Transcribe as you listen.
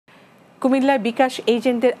কুমিল্লায় বিকাশ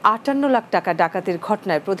এজেন্টদের ৫৮ লাখ টাকা ডাকাতির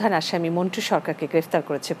ঘটনায় প্রধান আসামি মন্টু সরকারকে গ্রেফতার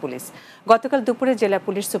করেছে পুলিশ। গতকাল দুপুরে জেলা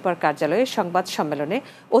পুলিশ সুপার কার্যালয়ে সংবাদ সম্মেলনে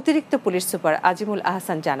অতিরিক্ত পুলিশ সুপার আজিমুল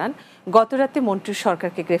আহসান জানান, গতরাতে মন্টু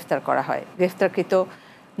সরকারকে গ্রেফতার করা হয়। গ্রেফতারকৃত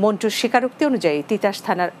মন্টুর স্বীকারোক্তি অনুযায়ী তিতাস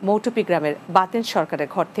থানার মৌটুপি গ্রামের বাতেন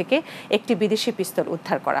সরকারের ঘর থেকে একটি বিদেশি পিস্তল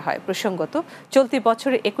উদ্ধার করা হয়। প্রসঙ্গত, চলতি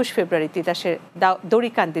বছরের ২১ ফেব্রুয়ারি তিতাসের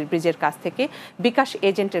দড়িকান্দির ব্রিজের কাছ থেকে বিকাশ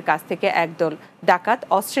এজেন্টের কাছ থেকে একদল ডাকাত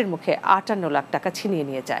অস্ত্রের মুখে ৫৮ লাখ টাকা ছিনিয়ে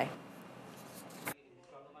নিয়ে যায়।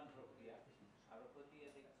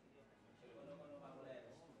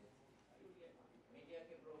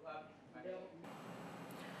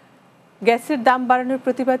 গ্যাসের দাম বাড়ানোর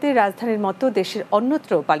প্রতিবাদে রাজধানীর মতো দেশের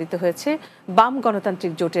অন্যত্র পালিত হয়েছে বাম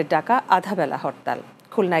গণতান্ত্রিক জোটের ডাকা আধাবেলা হরতাল।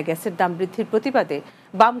 খুলনায় গ্যাসের দাম বৃদ্ধির প্রতিবাদে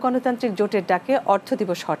বাম গণতান্ত্রিক জোটের ডাকে অর্থ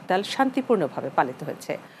দিবস হরতাল শান্তিপূর্ণভাবে পালিত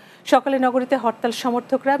হয়েছে। সকালে নগরীতে হরতাল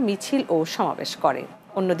সমর্থকরা মিছিল ও সমাবেশ করে।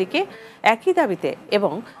 অন্যদিকে একই দাবিতে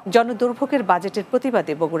এবং জনদুর্ভোগের বাজেটের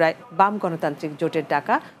প্রতিবাদে বগুড়ায় বাম গণতান্ত্রিক জোটের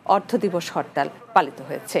ডাকা অর্থ দিবস হরতাল পালিত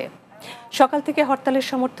হয়েছে। সকাল থেকে হরতালের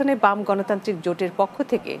সমর্থনে বাম গণতান্ত্রিক জোটের পক্ষ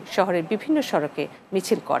থেকে শহরের বিভিন্ন সড়কে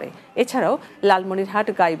মিছিল করে। এছাড়াও লালমনিরহাট,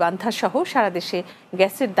 গাইবান্ধা সহ সারা দেশে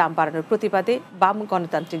গ্যাসের দাম বাড়ানোর প্রতিবাদে বাম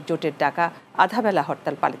গণতান্ত্রিক জোটের ডাকা আধাবেলা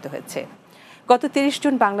হরতাল পালিত হয়েছে। গত ৩০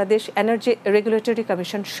 June Bangladesh energy regulatory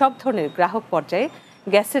commission সব ধরনের গ্রাহক পর্যায়ে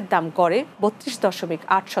গ্যাসের দাম গড়ে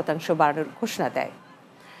 ৩২.৮% বাড়ানোর ঘোষণা দেয়।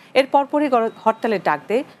 এর পরপরই হরতালের ডাক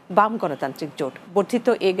দেয় বাম গণতান্ত্রিক জোট। বর্ধিত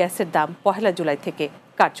এই গ্যাসের দাম ১ জুলাই থেকে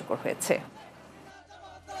কার্যকর হয়েছে।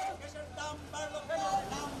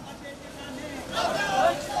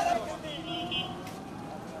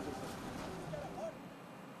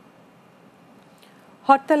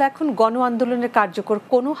 হরতাল এখন গণ আন্দোলনের কার্যকর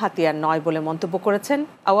কোনো হাতিয়ার নয় বলে মন্তব্য করেছেন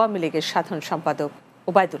আওয়ামী লীগের সাধারণ সম্পাদক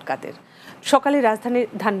ওবায়দুল কাদের। সকালে রাজধানীর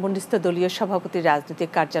ধানমন্ডিস্থ দলীয় সভাপতির রাজনৈতিক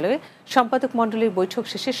কার্যালয়ে সম্পাদক মণ্ডলীর বৈঠক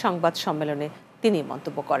শেষে সংবাদ সম্মেলনে তিনি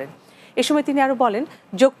মন্তব্য করেন। এ সময় তিনি আরও বলেন,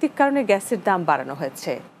 যৌক্তিক কারণে গ্যাসের দাম বাড়ানো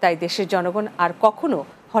হয়েছে, তাই দেশের জনগণ আর কখনো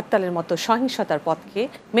হরতালের মতো সহিংসতার পথকে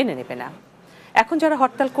মেনে নেবে না। এখন যারা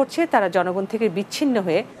হরতাল করছে তারা জনগণ থেকে বিচ্ছিন্ন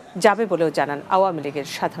হয়ে যাবে বলেও জানান আওয়ামী লীগের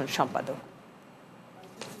সাধারণ সম্পাদক।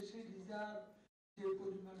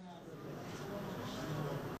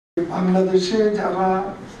 বাংলাদেশে যারা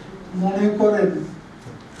মনে করেন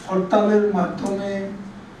হরতালের মাধ্যমে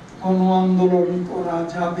গণ আন্দোলন করা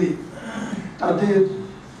যাবে, তাদের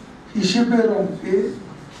হিসেবের অঙ্কে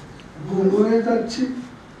ভুল হয়ে যাচ্ছে।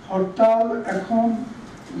 হরতাল এখন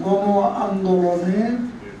গণ আন্দোলনের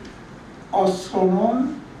অস্ত্র নয়,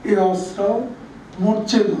 এ অস্ত্র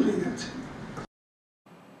মরচে ধরে গেছে।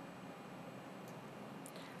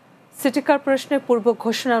 সিটি কর্পোরেশনের পূর্ব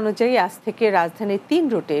ঘোষণা অনুযায়ী আজ থেকে রাজধানীর ৩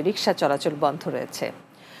 রুটে রিকশা চলাচল বন্ধ রয়েছে।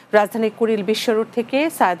 রাজধানীর কুড়িল বিশ্ব রোড থেকে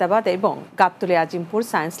সায়দাবাদ এবং গাবতলী আজিমপুর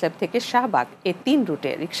সায়েন্স ল্যাব থেকে শাহবাগ, এই ৩ রুটে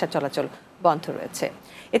রিকশা চলাচল বন্ধ রয়েছে।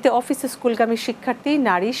 এতে অফিস স্কুলগামী শিক্ষার্থী,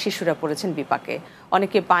 নারী, শিশুরা পড়েছেন বিপাকে।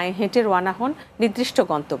 অনেকে পায়ে হেঁটে রওনা হন নির্দিষ্ট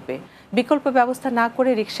গন্তব্যে। বিকল্প ব্যবস্থা না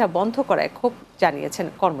করে রিকশা বন্ধ করায় ক্ষোভ জানিয়েছেন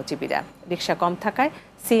কর্মজীবীরা। রিকশা কম থাকায়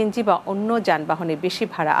সিএনজি বা অন্য যানবাহনে বেশি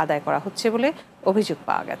ভাড়া আদায় করা হচ্ছে বলে অভিযোগ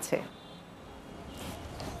পাওয়া গেছে।